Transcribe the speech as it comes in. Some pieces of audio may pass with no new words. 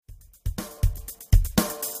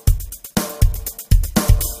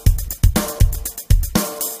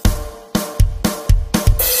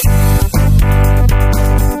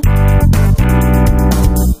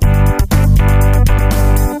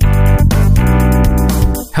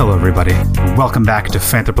Hello, everybody. Welcome back to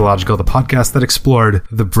Fanthropological, the podcast that explored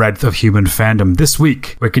the breadth of human fandom. This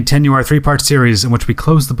week, we continue our three-part series in which we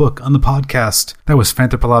close the book on the podcast. That was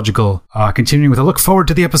Fanthropological, continuing with a look forward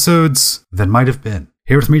to the episodes that might have been.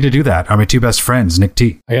 Here with me to do that are my two best friends, Nick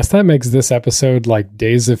T. I guess that makes this episode like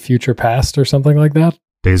Days of Future Past or something like that.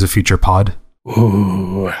 Days of Future Pod.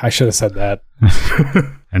 Ooh, I should have said that.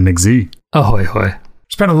 And Nick Z. Ahoy, hoy.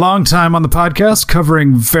 Spent a long time on the podcast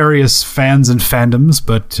covering various fans and fandoms,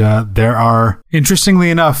 but there are, interestingly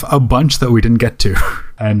enough, a bunch that we didn't get to.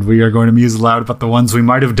 And we are going to muse aloud about the ones we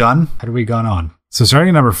might have done had we gone on. So starting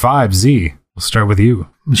at number 5, Z, we'll start with you.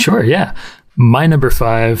 Sure, yeah. My number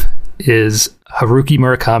 5 is Haruki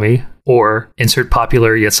Murakami, or insert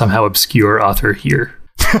popular yet somehow obscure author here.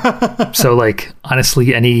 So, like,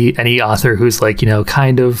 honestly, any author who's like, you know,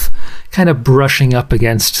 kind of brushing up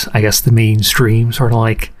against, I guess, the mainstream, sort of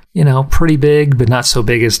like, you know, pretty big, but not so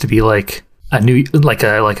big as to be like a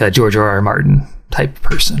George R.R. Martin type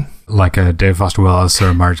person, like a Dave Foster Wallace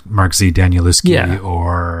or Mark Z. Danielewski,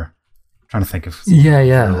 or I'm trying to think of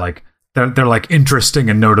they're like interesting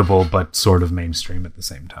and notable, but sort of mainstream at the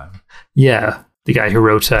same time. Yeah, the guy who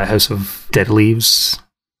wrote House of Leaves.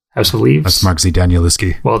 That's Mark Z.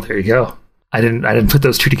 Danielewski. Well, there you go. I didn't put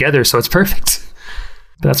those two together, so it's perfect.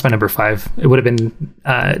 But that's my number 5. It would have been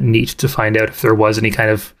neat to find out if there was any kind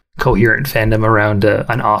of coherent fandom around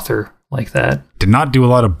an author like that. Did not do a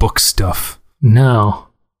lot of book stuff. No.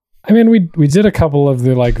 I mean, we did a couple of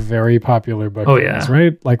the like very popular book things,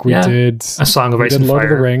 right? Like we did A Song of Ice and Fire.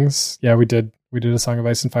 Lord of the Rings. Yeah, we did A Song of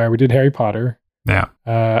Ice and Fire. We did Harry Potter. Yeah.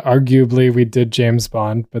 Arguably, we did James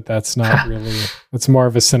Bond, but that's not really. It's more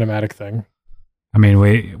of a cinematic thing. I mean,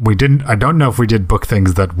 we didn't. I don't know if we did book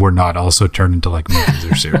things that were not also turned into like movies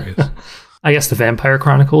or series. I guess the Vampire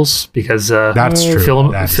Chronicles, because that's true.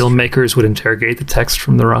 Filmmakers would interrogate the text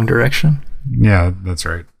from the wrong direction. Yeah, that's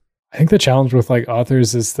right. I think the challenge with like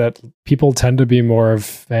authors is that people tend to be more of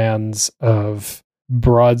fans of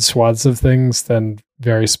broad swaths of things than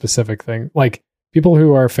very specific things. Like people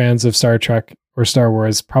who are fans of Star Trek or Star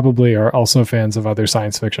Wars probably are also fans of other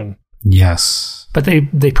science fiction. Yes. But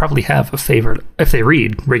they probably have a favorite. If they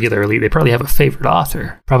read regularly, they probably have a favorite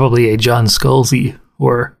author. Probably a John Scalzi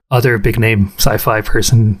or other big name sci-fi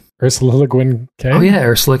person. Ursula Le Guin K? Oh, yeah,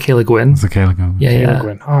 Ursula K. Le Guin. Ursula K. Le Guin. Yeah. Le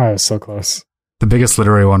Guin. Oh, I was so close. The biggest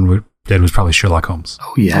literary one we did was probably Sherlock Holmes.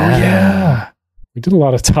 Oh, yeah. We did a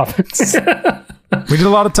lot of topics. We did a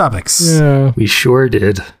lot of topics. Yeah. We sure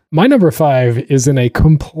did. My number 5 is in a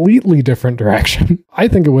completely different direction. I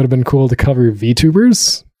think it would have been cool to cover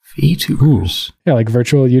VTubers. VTubers? Yeah, like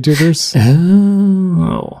virtual YouTubers.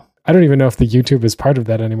 Oh. I don't even know if the YouTube is part of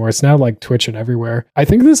that anymore. It's now like Twitch and everywhere. I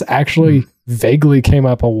think this actually vaguely came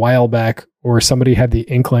up a while back, or somebody had the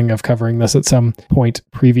inkling of covering this at some point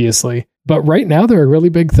previously. But right now, they're a really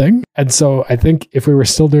big thing. And so I think if we were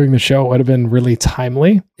still doing the show, it would have been really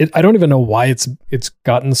timely. I don't even know why it's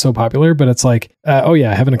gotten so popular, but it's like, I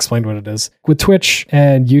haven't explained what it is. With Twitch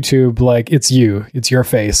and YouTube, like it's your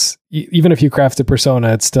face. Even if you craft a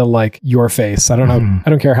persona, it's still like your face. I don't know. I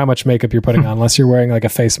don't care how much makeup you're putting on, unless you're wearing like a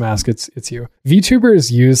face mask, it's you.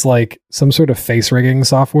 VTubers use like some sort of face rigging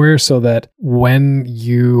software so that when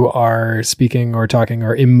you are speaking or talking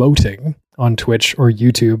or emoting on Twitch or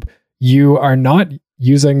YouTube, you are not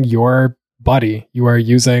using your body. You are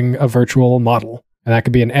using a virtual model. And that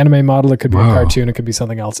could be an anime model. It could be a cartoon. It could be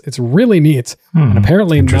something else. It's really neat. And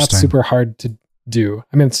apparently not super hard to do.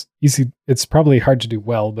 I mean, it's easy. It's probably hard to do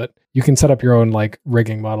well, but you can set up your own like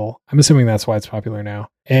rigging model. I'm assuming that's why it's popular now.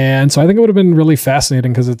 And so I think it would have been really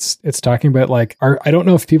fascinating because it's talking about like, I don't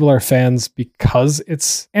know if people are fans because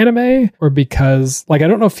it's anime or because like, I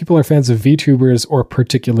don't know if people are fans of VTubers or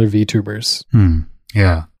particular VTubers.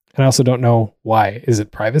 Yeah. And I also don't know why. Is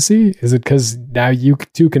it privacy? Is it because now you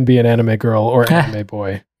too can be an anime girl or anime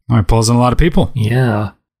boy? Well, it pulls in a lot of people.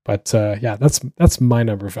 Yeah. But that's my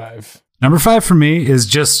number 5. Number 5 for me is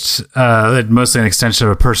just mostly an extension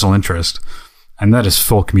of a personal interest, and that is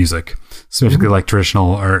folk music, specifically like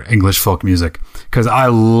traditional or English folk music, because I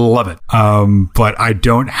love it. But I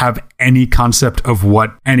don't have any concept of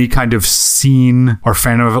what any kind of scene or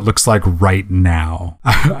fandom of it looks like right now.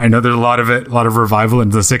 I know there's a lot of revival in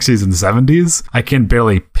the 60s and 70s. I can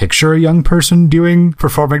barely picture a young person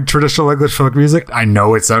performing traditional English folk music. I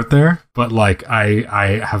know it's out there, but like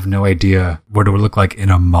I have no idea what it would look like in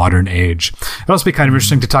a modern age. It'd also be kind of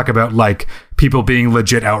interesting to talk about like people being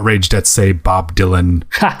legit outraged at, say, Bob Dylan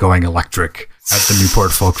going electric at the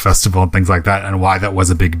Newport Folk Festival and things like that, and why that was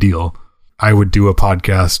a big deal. I would do a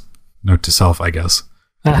podcast, note to self, I guess,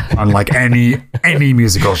 on like any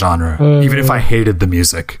musical genre, even if I hated the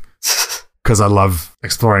music, because I love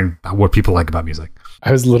exploring what people like about music.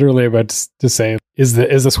 I was literally about to say, is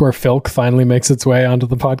this where Filk finally makes its way onto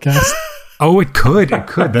the podcast? Oh, it could.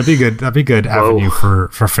 That'd be good. That'd be good avenue for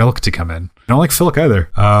Filk to come in. I don't like Filk either,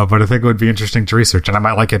 but I think it would be interesting to research, and I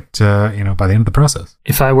might like it, by the end of the process.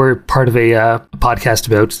 If I were part of a podcast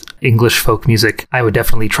about English folk music, I would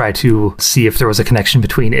definitely try to see if there was a connection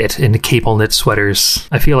between it and cable knit sweaters.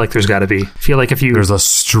 I feel like there's got to be. I feel like there's a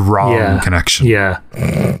strong connection. Yeah.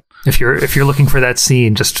 If you're looking for that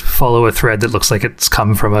scene, just follow a thread that looks like it's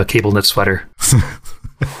come from a cable knit sweater.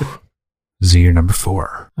 Z, your number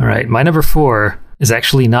 4. All right, my number 4 is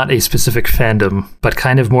actually not a specific fandom, but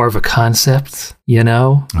kind of more of a concept, you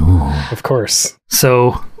know? Ooh. Of course.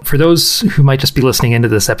 So for those who might just be listening into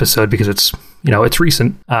this episode because it's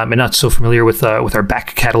recent and not so familiar with our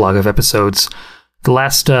back catalog of episodes, the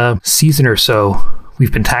last season or so,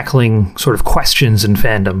 we've been tackling sort of questions in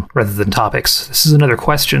fandom rather than topics. This is another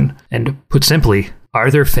question, and put simply, are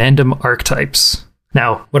there fandom archetypes?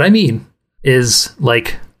 Now, what I mean is,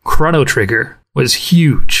 like, Chrono Trigger was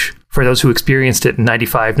huge for those who experienced it in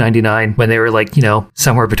 95, 99, when they were like,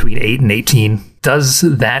 somewhere between 8 and 18. Does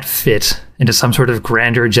that fit into some sort of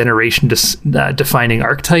grander generation defining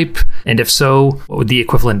archetype? And if so, what would the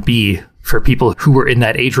equivalent be for people who were in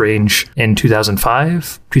that age range in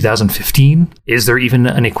 2005, 2015? Is there even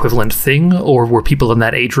an equivalent thing? Or were people in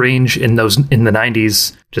that age range in the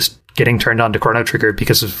 90s just getting turned on to Chrono Trigger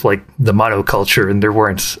because of like the monoculture and there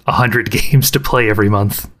weren't 100 games to play every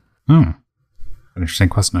month? Interesting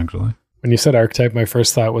question, actually. When you said archetype, my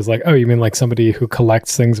first thought was like, oh, you mean like somebody who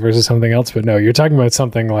collects things versus something else? But no, you're talking about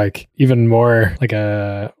something like even more like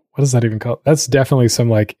what is that even called? That's definitely some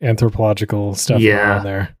like anthropological stuff going on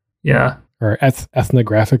there. Yeah. Or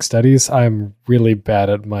ethnographic studies. I'm really bad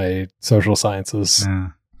at my social sciences. Yeah.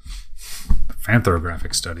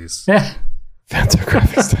 Fanthrographic studies. Yeah.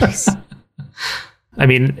 Fanthrographic studies. I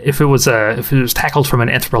mean, if it was tackled from an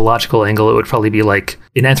anthropological angle, it would probably be like,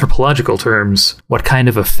 in anthropological terms, what kind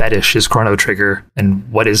of a fetish is Chrono Trigger, and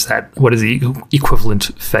what is that? What is the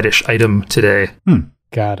equivalent fetish item today?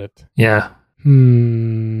 Got it. Yeah.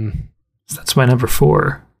 So that's my number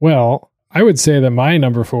 4. Well, I would say that my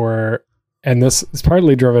number 4, and this is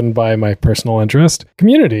partly driven by my personal interest,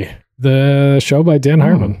 Community, the show by Dan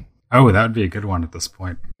Harmon. Oh, that would be a good one at this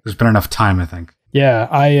point. There's been enough time, I think. Yeah,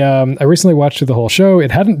 I recently watched through the whole show.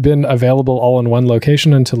 It hadn't been available all in one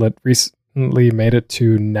location until it recently made it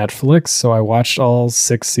to Netflix, so I watched all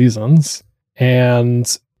 6 seasons.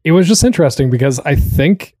 And it was just interesting because I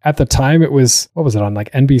think at the time it was, what was it on,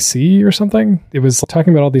 like NBC or something? It was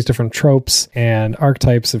talking about all these different tropes and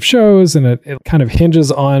archetypes of shows, and it kind of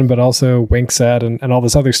hinges on, but also winks at and all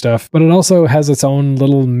this other stuff. But it also has its own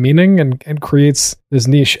little meaning and creates this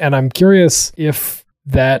niche. And I'm curious if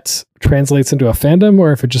that translates into a fandom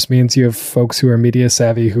or if it just means you have folks who are media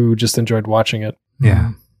savvy who just enjoyed watching it.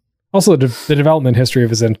 Yeah. Also, the development history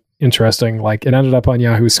of it is interesting. Like, it ended up on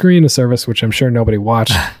Yahoo Screen, a service which I'm sure nobody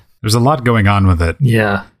watched. There's a lot going on with it.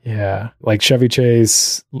 Yeah. Yeah. Like Chevy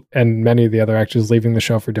Chase and many of the other actors leaving the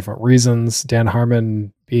show for different reasons. Dan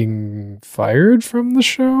Harmon being fired from the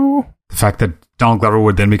show. The fact that Donald Glover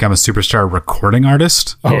would then become a superstar recording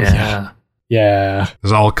artist. Oh, yeah. Yeah.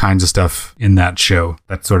 There's all kinds of stuff in that show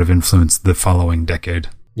that sort of influenced the following decade.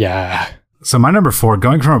 Yeah. So my number 4,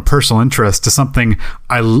 going from a personal interest to something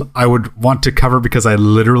I would want to cover because I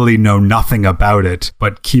literally know nothing about it,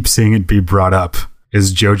 but keep seeing it be brought up,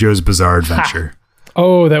 is JoJo's Bizarre Adventure.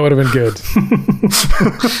 Oh, that would have been good.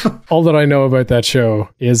 All that I know about that show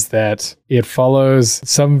is that it follows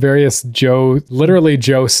some various literally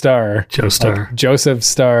Joe Star. Like Joseph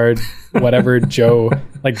Star, whatever Joe.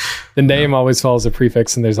 Like, the name always follows a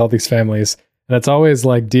prefix, and there's all these families. And it's always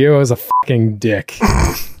like, Dio is a fucking dick.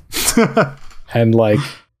 And like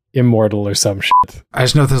immortal or some shit. I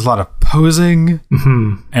just know there's a lot of posing,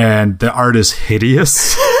 and the art is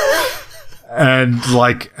hideous. And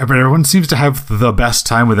like, everyone seems to have the best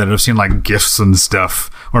time with it. I've seen like GIFs and stuff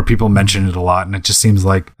where people mention it a lot, and it just seems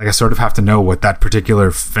like I sort of have to know what that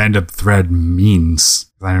particular fandom thread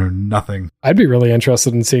means. I know nothing. I'd be really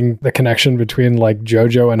interested in seeing the connection between like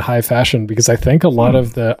JoJo and high fashion, because I think a lot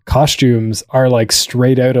of the costumes are like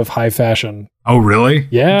straight out of high fashion. Oh, really?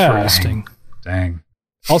 Yeah. Interesting. Dang.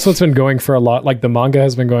 Also, it's been going for a lot, like the manga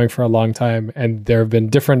has been going for a long time, and there have been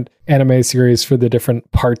different anime series for the different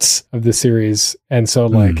parts of the series. And so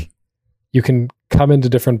like you can come into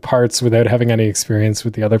different parts without having any experience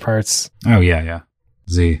with the other parts. Oh, yeah.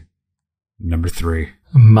 Z, number 3.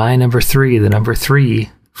 My number 3, the number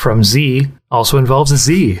 3 from Z, also involves a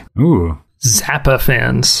Z. Ooh. Zappa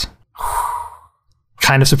fans.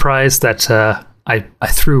 Kind of surprised that I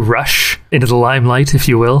threw Rush into the limelight, if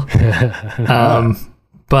you will.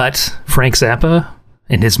 But Frank Zappa,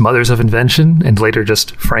 in his Mothers of Invention, and later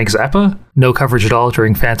just Frank Zappa. No coverage at all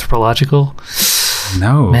during Fanthropological.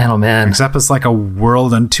 No. Man, oh man. Frank Zappa's like a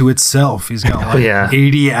world unto itself. He's got like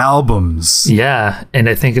 80 albums. Yeah, and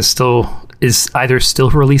I think is either still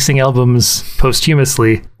releasing albums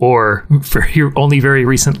posthumously or only very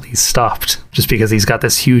recently stopped, just because he's got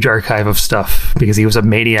this huge archive of stuff, because he was a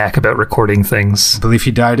maniac about recording things. I believe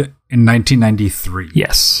he died in 1993.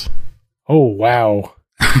 Yes. Oh, wow.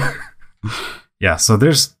 Yeah, so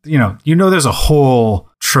there's, there's a whole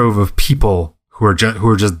trove of people who are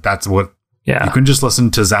just that's what, you can just listen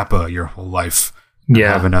to Zappa your whole life and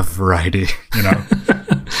have enough variety,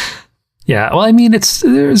 Yeah, well, I mean,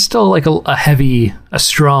 there's still like a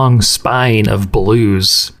strong spine of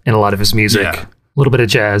blues in a lot of his music. Yeah. A little bit of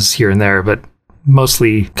jazz here and there, but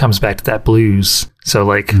mostly comes back to that blues. So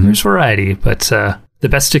there's variety, but the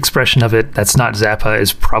best expression of it that's not Zappa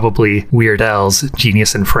is probably Weird Al's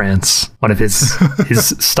Genius in France, one of his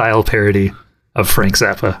style parody of Frank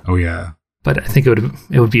Zappa. Oh yeah. But I think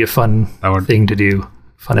it would be a fun thing to do,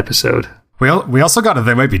 fun episode. We also got a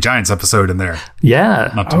They Might Be Giants episode in there.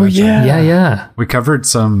 Yeah. Not to mention. Yeah. We covered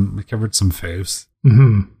some faves.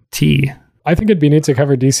 Mm-hmm. T. I think it'd be neat to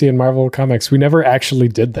cover DC and Marvel comics. We never actually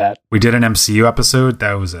did that. We did an MCU episode.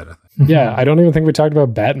 That was it, I think. Yeah, I don't even think we talked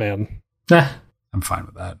about Batman. I'm fine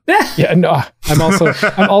with that. Yeah, no, I'm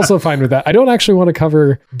also fine with that. I don't actually want to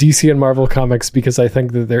cover DC and Marvel comics because I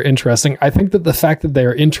think that they're interesting. I think that the fact that they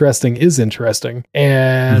are interesting is interesting.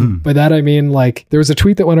 And by that I mean, there was a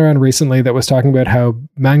tweet that went around recently that was talking about how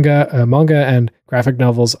manga and graphic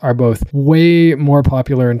novels are both way more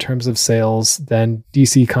popular in terms of sales than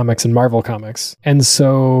DC comics and Marvel comics. And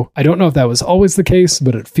so I don't know if that was always the case,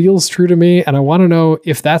 but it feels true to me. And I want to know,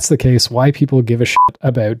 if that's the case, why people give a shit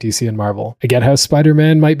about DC and Marvel. I get how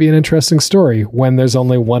Spider-Man might be an interesting story when there's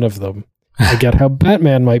only one of them. I get how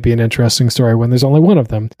Batman might be an interesting story when there's only one of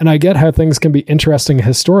them. And I get how things can be interesting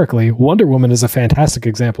historically. Wonder Woman is a fantastic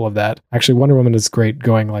example of that. Actually, Wonder Woman is great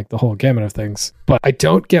going the whole gamut of things. But I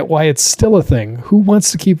don't get why it's still a thing. Who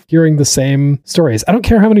wants to keep hearing the same stories? I don't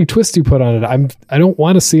care how many twists you put on it. I don't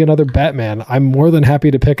want to see another Batman. I'm more than happy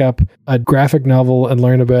to pick up a graphic novel and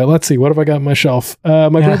learn about, let's see, what have I got on my shelf? My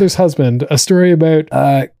Brother's Husband, a story about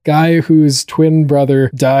a guy whose twin brother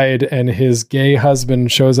died and his gay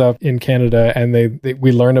husband shows up in Canada, and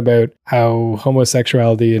we learn about how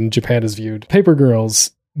homosexuality in Japan is viewed. Paper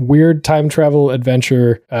Girls, weird time travel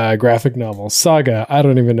adventure graphic novel. Saga, I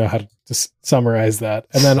don't even know how to summarize that.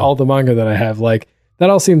 And then all the manga that I have, that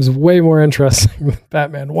all seems way more interesting than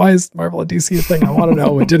Batman. Why is Marvel and DC a thing? I want to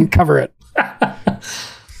know. It didn't cover it.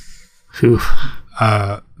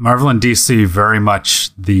 Marvel and DC, very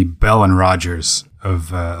much the Bell and Rogers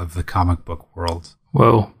of the comic book world.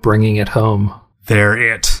 Whoa, bringing it home. They're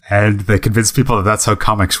it. And they convince people that that's how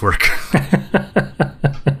comics work.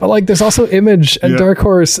 But there's also Image and Dark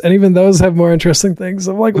Horse, and even those have more interesting things.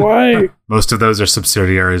 I'm why? Most of those are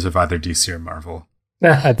subsidiaries of either DC or Marvel.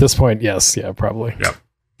 At this point, yes. Yeah, probably. Yep.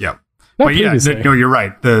 But no, you're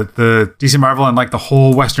right. The DC Marvel and the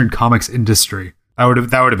whole Western comics industry, that would have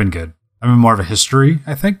been good. I mean, more of a history,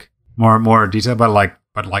 I think. More detail, but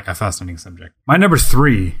a fascinating subject. My number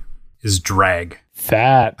 3 is drag.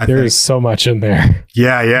 There is so much in there.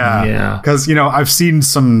 Yeah. Because, I've seen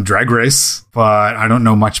some Drag Race, but I don't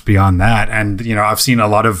know much beyond that. And, I've seen a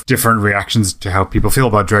lot of different reactions to how people feel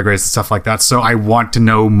about Drag Race and stuff like that. So I want to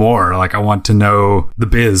know more. I want to know the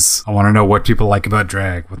biz. I want to know what people like about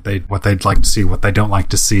drag, what they'd like to see, what they don't like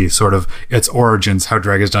to see, sort of its origins, how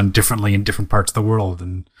drag is done differently in different parts of the world,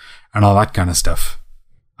 and all that kind of stuff.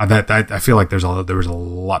 I feel like there was a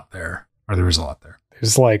lot there. There's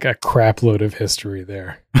a crap load of history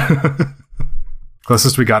there.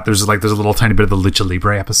 Closest we got, there's a little tiny bit of the Lucha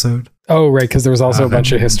Libre episode. Oh, right, because there was also a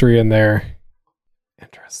bunch of history in there.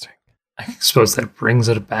 Interesting. I suppose that brings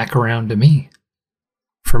it back around to me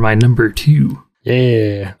for my number 2.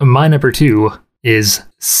 Yeah. My number 2 is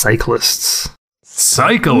cyclists.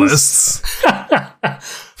 Cyclists?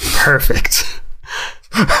 Perfect.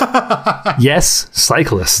 Yes,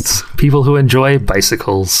 cyclists. People who enjoy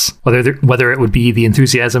bicycles. Whether it would be the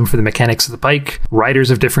enthusiasm for the mechanics of the bike,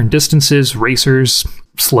 riders of different distances, racers,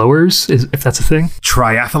 slowers, if that's a thing.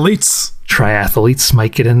 Triathletes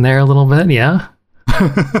might get in there a little bit, yeah.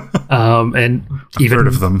 And even heard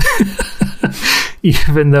of them.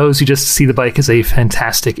 Even those who just see the bike as a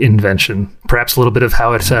fantastic invention. Perhaps a little bit of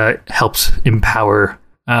how it helped empower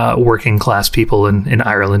working class people in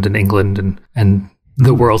Ireland and England and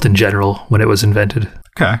the world in general when it was invented.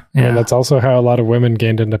 Okay. And that's also how a lot of women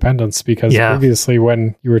gained independence, because previously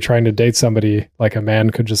when you were trying to date somebody, like a man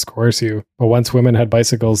could just coerce you. But once women had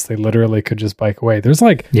bicycles, they literally could just bike away. There's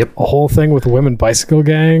like a whole thing with women bicycle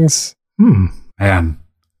gangs. Man.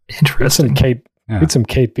 Interesting. Get some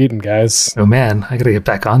Kate Beaton, guys. Oh man, I gotta get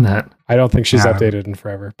back on that. I don't think she's updated in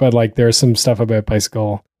forever. But like there's some stuff about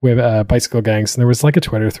bicycle gangs. And there was like a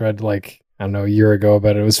Twitter thread like, I don't know, a year ago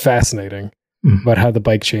about it. It was fascinating about how the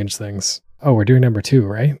bike changed things. Oh, we're doing number 2,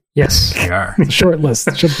 right? Yes. We are. It's a short list.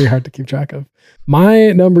 It shouldn't be hard to keep track of. My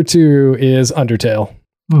number 2 is Undertale.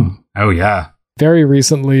 Oh, yeah. Very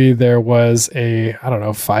recently, there was a,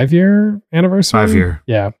 5-year anniversary? 5-year.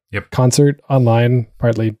 Yeah. Yep. Concert online,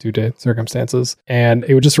 partly due to circumstances. And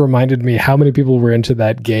it just reminded me how many people were into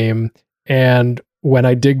that game. And when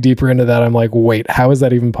I dig deeper into that, I'm like, wait, how is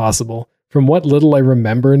that even possible? From what little I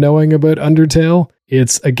remember knowing about Undertale,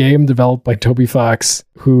 it's a game developed by Toby Fox,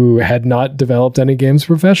 who had not developed any games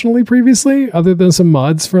professionally previously, other than some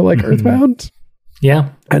mods for like Earthbound.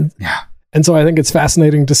 Yeah. And so I think it's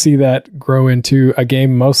fascinating to see that grow into a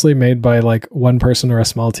game mostly made by like one person or a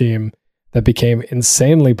small team that became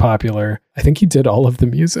insanely popular. I think he did all of the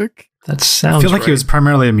music. That sounds I feel like he was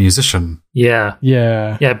primarily a musician. Yeah.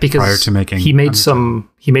 Because prior to making he made some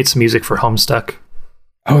music for Homestuck.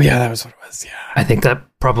 Oh yeah, that was what it was. Yeah, I think that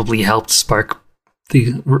probably helped spark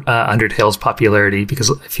the Undertale's popularity,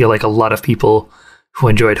 because I feel like a lot of people who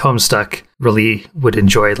enjoyed Homestuck really would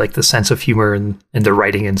enjoy like the sense of humor and the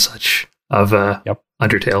writing and such of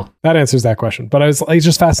Undertale. That answers that question. But it's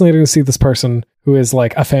just fascinating to see this person who is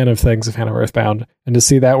like a fan of things, a fan of Earthbound, and to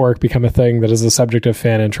see that work become a thing that is a subject of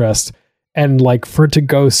fan interest. And like for it to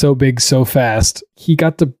go so big so fast, he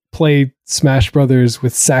got to play Smash Brothers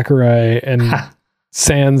with Sakurai, and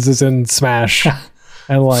Sans is in Smash.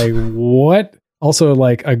 And like, what? Also,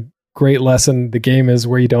 like a great lesson. The game is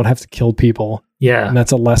where you don't have to kill people. Yeah. And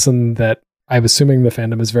that's a lesson that I'm assuming the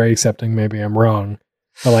fandom is very accepting. Maybe I'm wrong.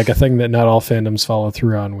 But like a thing that not all fandoms follow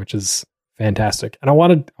through on, which is fantastic. And I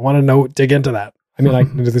want to dig into that. I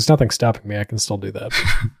mean, there's nothing stopping me. I can still do that.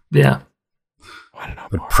 Yeah. I don't know.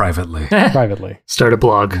 But privately. Privately. Start a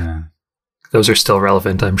blog. Yeah. Those are still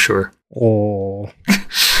relevant, I'm sure. Oh.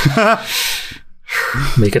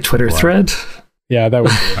 Make a Twitter thread. Yeah, that would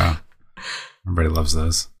be Everybody loves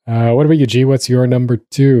those. What about you, G? What's your number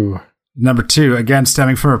 2? Number 2, again,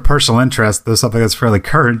 stemming from a personal interest, though something that's fairly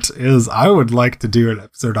current, is I would like to do an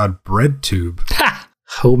episode on BreadTube.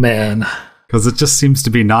 Oh, man. Because it just seems to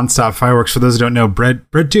be nonstop fireworks. For those who don't know,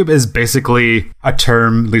 BreadTube is basically a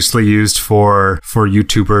term loosely used for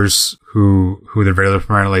YouTubers who they're very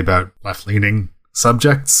primarily about left-leaning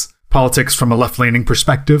subjects. Politics from a left-leaning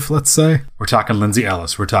perspective, let's say. We're talking Lindsay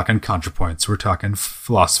Ellis. We're talking ContraPoints. We're talking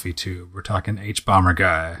PhilosophyTube. We're talking H-Bomber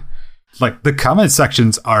Guy. Like, the comment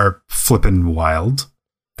sections are flippin' wild.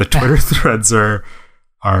 The Twitter threads are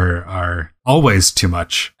always too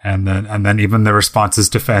much, and then even the responses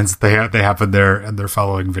to fans that they have in their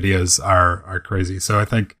following videos are crazy. So I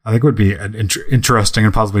think it would be an interesting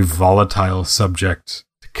and possibly volatile subject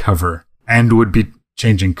to cover, and would be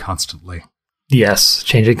changing constantly. Yes,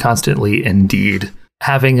 changing constantly, indeed.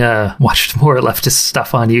 Having watched more leftist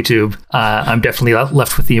stuff on YouTube, I'm definitely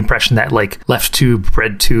left with the impression that like LeftTube,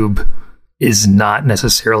 BreadTube is not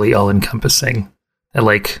necessarily all encompassing. That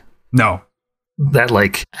like no. That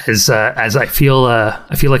like as I feel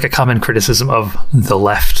like a common criticism of the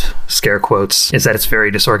left, scare quotes, is that it's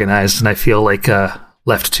very disorganized, and I feel like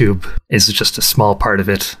LeftTube is just a small part of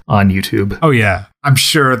it on YouTube. Oh yeah, I'm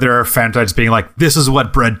sure there are fansites being like, "This is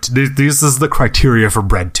what this is the criteria for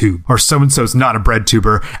BreadTube," or "So and so's not a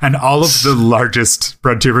BreadTuber," and all of the largest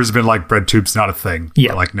BreadTubers have been like, "BreadTube's not a thing."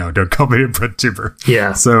 Yeah, like no, don't call me a BreadTuber.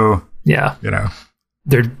 Yeah. So yeah,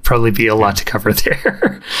 there'd probably be a lot to cover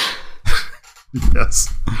there.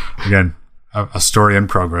 Yes. Again, a story in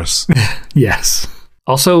progress. Yes.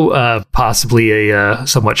 Also, possibly a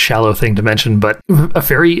somewhat shallow thing to mention, but a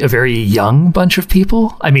very young bunch of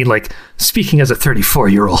people. I mean, like, speaking as a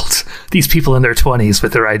 34-year-old, these people in their 20s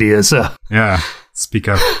with their ideas. Yeah, speak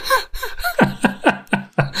up.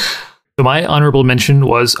 So my honorable mention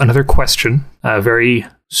was another question, very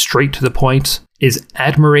straight to the point. Is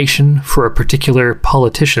admiration for a particular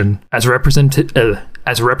politician as a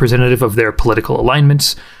representative of their political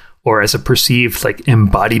alignments, or as a perceived like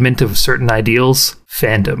embodiment of certain ideals,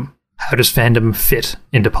 fandom? How does fandom fit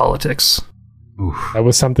into politics? Oof. That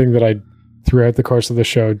was something that I, throughout the course of the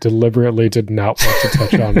show, deliberately did not want to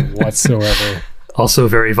touch on whatsoever. Also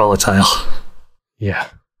very volatile. Yeah.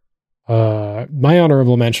 My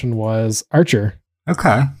honorable mention was Archer.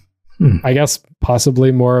 Okay. I guess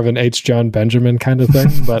possibly more of an H. John Benjamin kind of thing,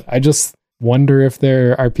 but I just wonder if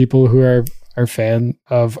there are people who are are fan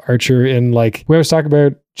of Archer in like, we always talk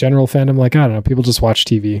about general fandom, like, I don't know, people just watch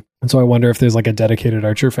TV. And so I wonder if there's like a dedicated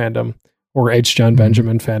Archer fandom or H. John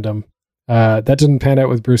Benjamin fandom. That didn't pan out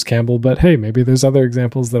with Bruce Campbell, but hey, maybe there's other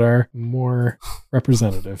examples that are more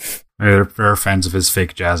representative. There are fans of his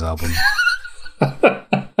fake jazz album.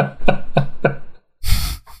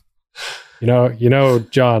 You know,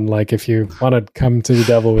 John, like if you want to come to the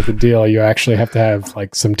devil with a deal, you actually have to have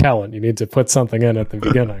like some talent. You need to put something in at the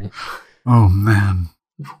beginning. Oh, man.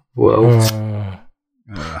 Whoa.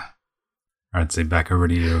 All right, say back over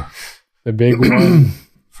to you. The big one.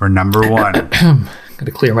 For number one. Going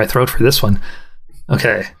to clear my throat for this one.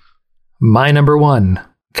 Okay. My number one.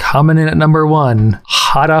 Coming in at number one.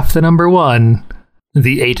 Hot off the number one.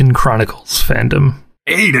 The Aiden Chronicles fandom.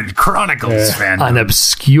 Aiden Chronicles fandom. An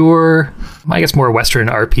obscure, I guess more Western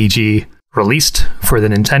RPG released for the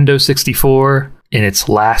Nintendo 64 in its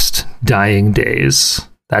last dying days.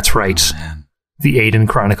 That's right. Oh, the Aiden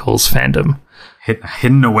Chronicles fandom.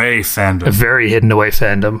 Hidden away fandom. A very hidden away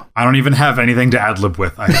fandom. I don't even have anything to ad-lib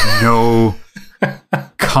with. I have no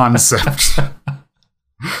concept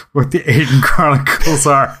what the Aiden Chronicles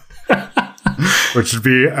are. Which would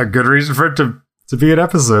be a good reason for it to be an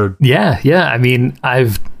episode. Yeah. I mean,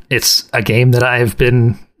 it's a game that I've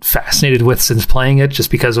been fascinated with since playing it, just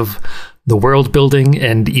because of the world building,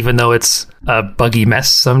 and even though it's a buggy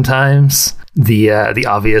mess sometimes, the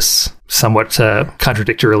obvious, somewhat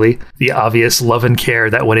contradictorily, the obvious love and care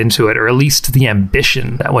that went into it, or at least the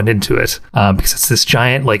ambition that went into it, because it's this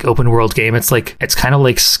giant like open world game. It's kind of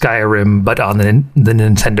like Skyrim, but on the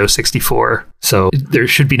Nintendo 64. So there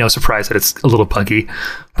should be no surprise that it's a little buggy.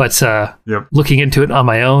 But looking into it on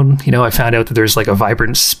my own, I found out that there's like a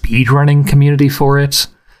vibrant speedrunning community for it.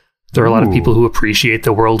 There are a lot of people who appreciate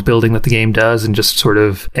the world building that the game does and just sort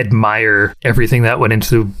of admire everything that went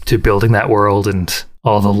into building that world and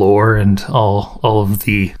all the lore and all of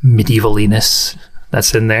the medievaliness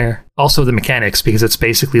that's in there. Also the mechanics, because it's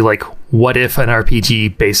basically like, what if an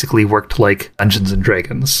RPG basically worked like Dungeons and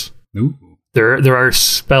Dragons? Ooh. There are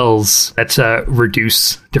spells that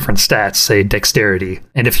reduce different stats, say dexterity.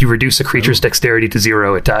 And if you reduce a creature's dexterity to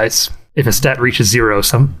 0, it dies. If a stat reaches 0,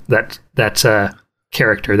 that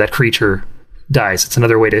creature dies. It's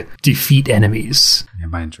another way to defeat enemies. Yeah,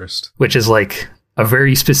 my interest. Which is like a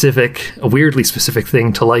weirdly specific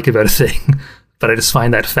thing to like about a thing. But I just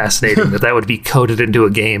find that fascinating that would be coded into a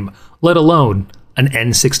game, let alone an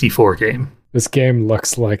N64 game. This game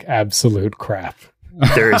looks like absolute crap.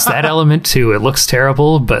 There is that element too. It looks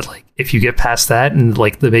terrible, but like if you get past that and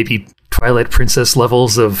like the maybe Twilight Princess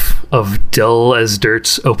levels of dull as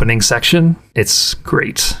dirt opening section, it's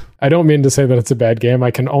great. I don't mean to say that it's a bad game.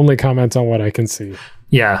 I can only comment on what I can see.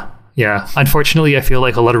 Yeah. Unfortunately, I feel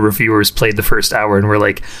like a lot of reviewers played the first hour and were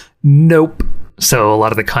like, nope. So a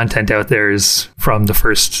lot of the content out there is from the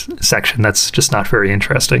first section. That's just not very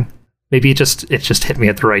interesting. Maybe it just hit me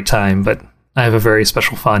at the right time, but I have a very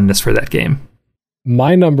special fondness for that game.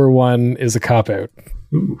 My number one is a cop-out.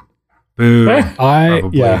 Ooh. Boo.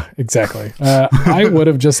 Yeah, exactly. I would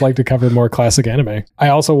have just liked to cover more classic anime. I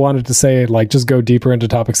also wanted to say, like, just go deeper into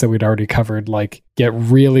topics that we'd already covered, like get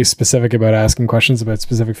really specific about asking questions about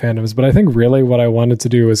specific fandoms. But I think really what I wanted to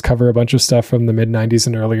do is cover a bunch of stuff from the mid-90s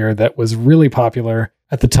and earlier that was really popular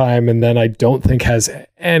at the time, and then I don't think has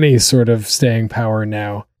any sort of staying power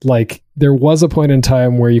now. Like, there was a point in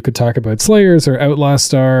time where you could talk about Slayers or Outlaw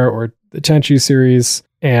Star or the Tenchi series,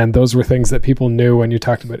 and those were things that people knew when you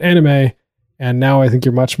talked about anime. And now I think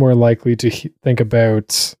you're much more likely to think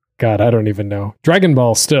about, God, I don't even know, Dragon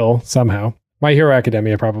Ball still, somehow. My Hero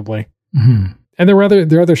Academia, probably. Mm-hmm. And there are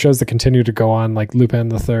other shows that continue to go on, like Lupin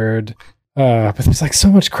the Third. But there's like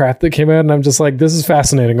so much crap that came out, and I'm just like, this is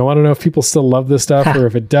fascinating. I want to know if people still love this stuff or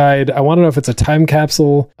if it died. I want to know if it's a time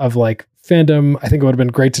capsule of like fandom. I think it would have been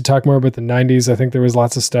great to talk more about the 90s. I think there was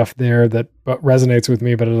lots of stuff there that resonates with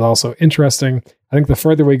me, but it's also interesting. I think the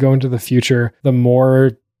further we go into the future, the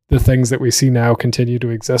more the things that we see now continue to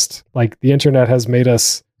exist. Like, the internet has made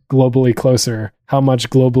us globally closer. How much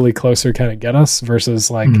globally closer can it get us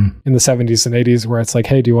versus like in the 70s and 80s where it's like,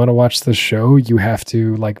 hey, do you want to watch the show? You have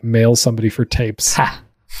to like mail somebody for tapes.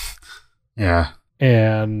 Yeah.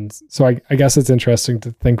 And so I guess it's interesting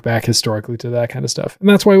to think back historically to that kind of stuff. And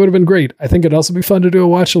that's why it would have been great. I think it'd also be fun to do a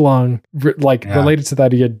watch along, related to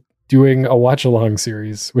that, doing a watch along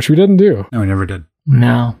series, which we didn't do. No, we never did.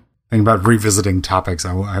 No. Think about revisiting topics.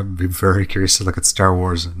 I'd be very curious to look at Star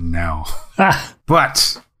Wars now.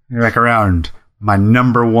 But back around, my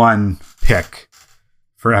number one pick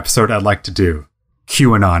for episode I'd like to do,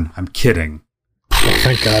 QAnon. I'm kidding. Oh,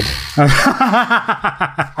 thank God.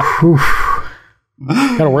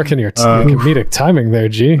 Gotta work in your comedic timing there,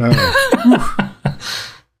 G.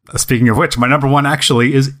 Speaking of which, my number one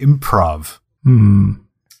actually is improv.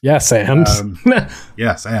 Yes, and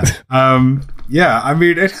Yes, and yeah, I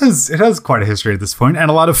mean, it has quite a history at this point, and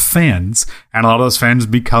a lot of fans, and a lot of those fans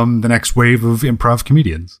become the next wave of improv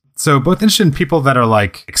comedians. So both interested in people that are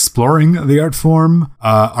like exploring the art form,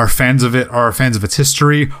 are fans of it, or are fans of its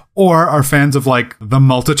history, or are fans of like the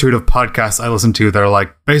multitude of podcasts I listen to that are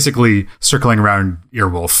like basically circling around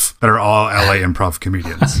Earwolf that are all LA improv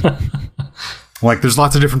comedians. Like, there's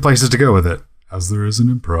lots of different places to go with it, as there is in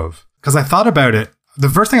improv. Because I thought about it, the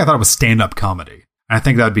first thing I thought was stand-up comedy. And I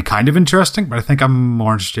think that would be kind of interesting, but I think I'm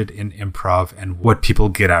more interested in improv and what people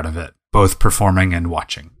get out of it, both performing and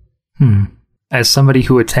watching. As somebody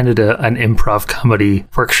who attended an improv comedy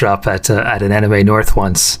workshop at an Anime North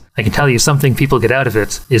once, I can tell you something people get out of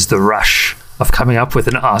it is the rush of coming up with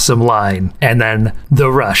an awesome line, and then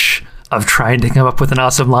the rush of trying to come up with an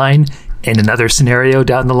awesome line in another scenario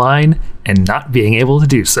down the line and not being able to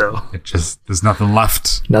do so. It just, there's nothing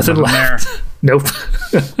left. Nothing left. There. Nope.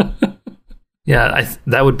 Yeah,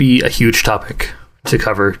 that would be a huge topic to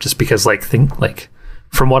cover, just because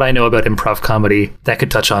from what I know about improv comedy, that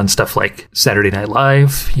could touch on stuff like Saturday Night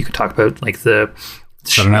Live. You could talk about like the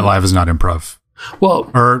Saturday Night Live is not improv.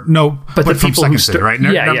 Well, or no, but the from people Second who City, right?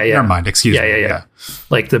 Never mind. Excuse me. Yeah.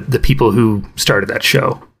 Like the people who started that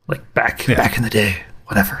show, like back in the day,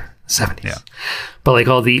 whatever, 70s. Yeah. But like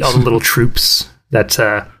all the little troops that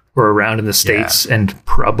were around in the States and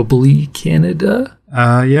probably Canada.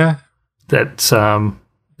 Yeah. That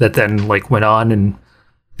then like went on and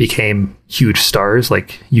became huge stars,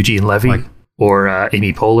 like Eugene Levy or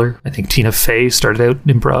Amy Poehler. I think Tina Fey started out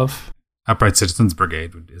in improv. Upright Citizens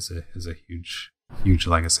Brigade is a huge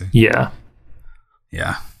legacy. Yeah.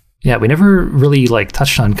 Yeah. We never really like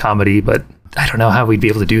touched on comedy, but I don't know how we'd be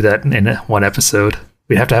able to do that in one episode.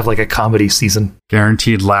 We'd have to have like a comedy season.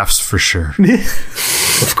 Guaranteed laughs for sure.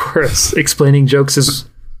 Of course. Explaining jokes is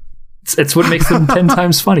it's what makes them 10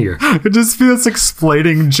 times funnier. It just feels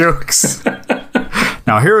explaining jokes.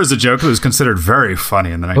 Now, here is a joke that was considered very funny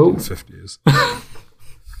in the 1950s.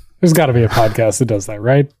 There's got to be a podcast that does that,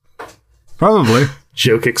 right? Probably.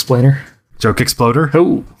 Joke explainer. Joke exploder.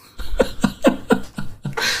 Oh.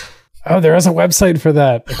 Oh, there is a website for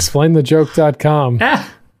that. Explainthejoke.com.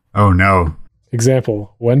 Oh, no.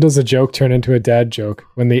 Example. When does a joke turn into a dad joke?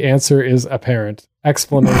 When the answer is apparent.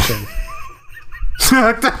 Explanation.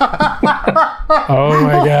 Oh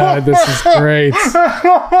my god, this is great.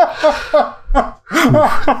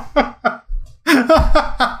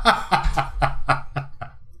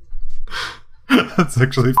 That's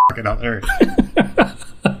actually fucking hilarious.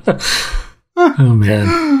 Oh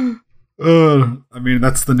man. I mean,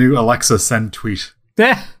 that's the new Alexa send tweet.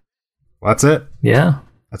 Yeah. Well, that's it. Yeah.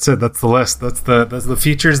 That's it. That's the list. That's the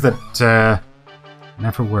features that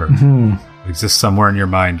never were. Exist somewhere in your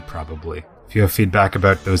mind, probably. If you have feedback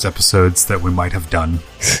about those episodes that we might have done,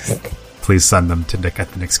 please send them to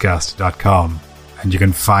nick@thenixcast.com. And you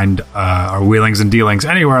can find our wheelings and dealings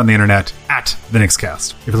anywhere on the internet at The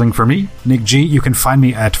Nixcast. If you're looking for me, Nick G, you can find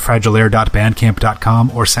me at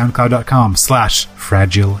fragileair.bandcamp.com or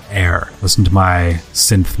soundcloud.com/fragileair. Listen to my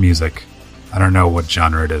synth music. I don't know what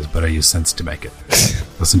genre it is, but I use synths to make it.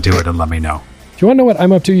 Listen to it and let me know. If you want to know what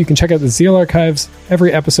I'm up to, you can check out the Zeal Archives.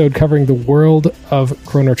 Every episode covering the world of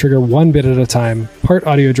Chrono Trigger one bit at a time. Part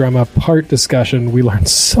audio drama, part discussion. We learn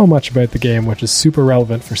so much about the game, which is super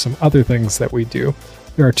relevant for some other things that we do.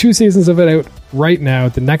 There are 2 seasons of it out right now.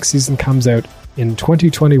 The next season comes out in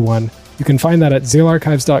 2021. You can find that at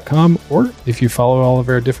zealarchives.com, or if you follow all of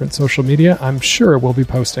our different social media, I'm sure we'll be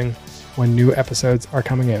posting when new episodes are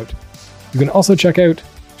coming out. You can also check out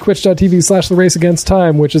twitch.tv/The Race Against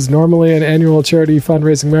Time, which is normally an annual charity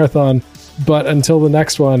fundraising marathon, but until the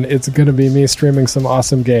next one, it's going to be me streaming some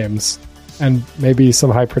awesome games and maybe some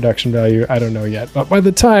high production value. I don't know yet, but by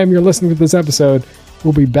the time you're listening to this episode,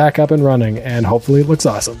 we'll be back up and running, and hopefully it looks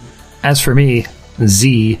awesome. As for me,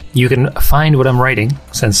 Z, you can find what I'm writing,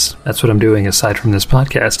 since that's what I'm doing aside from this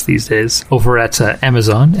podcast these days, over at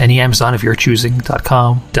Amazon, any Amazon of your choosing,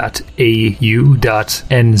 .com.au.nz,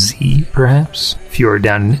 perhaps, if you're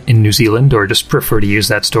down in New Zealand or just prefer to use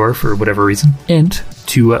that store for whatever reason. And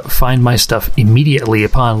to find my stuff immediately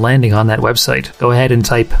upon landing on that website, go ahead and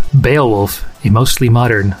type Beowulf, a mostly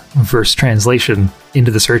modern verse translation,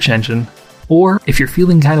 into the search engine. Or, if you're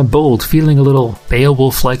feeling kind of bold, feeling a little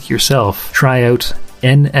Beowulf-like yourself, try out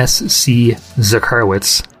NSC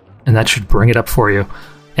Zakarwitz, and that should bring it up for you.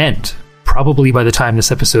 And, probably by the time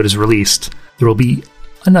this episode is released, there will be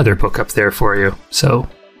another book up there for you, so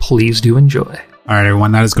please do enjoy. All right,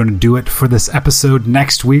 everyone, that is going to do it for this episode.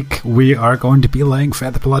 Next week, we are going to be laying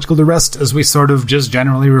Fanthropological to rest as we sort of just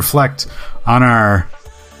generally reflect on our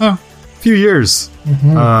few years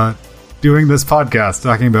doing this podcast,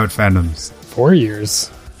 talking about fandoms. 4 years.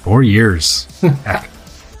 4 years. Heck.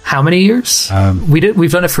 How many years?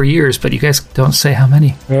 We've done it for years, but you guys don't say how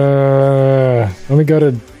many. Let me go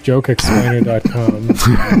to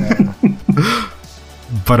jokeexplainer.com.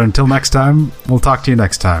 But until next time, we'll talk to you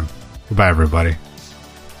next time. Goodbye, everybody.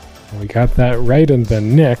 We got that right in the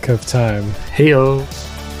nick of time. Heyo.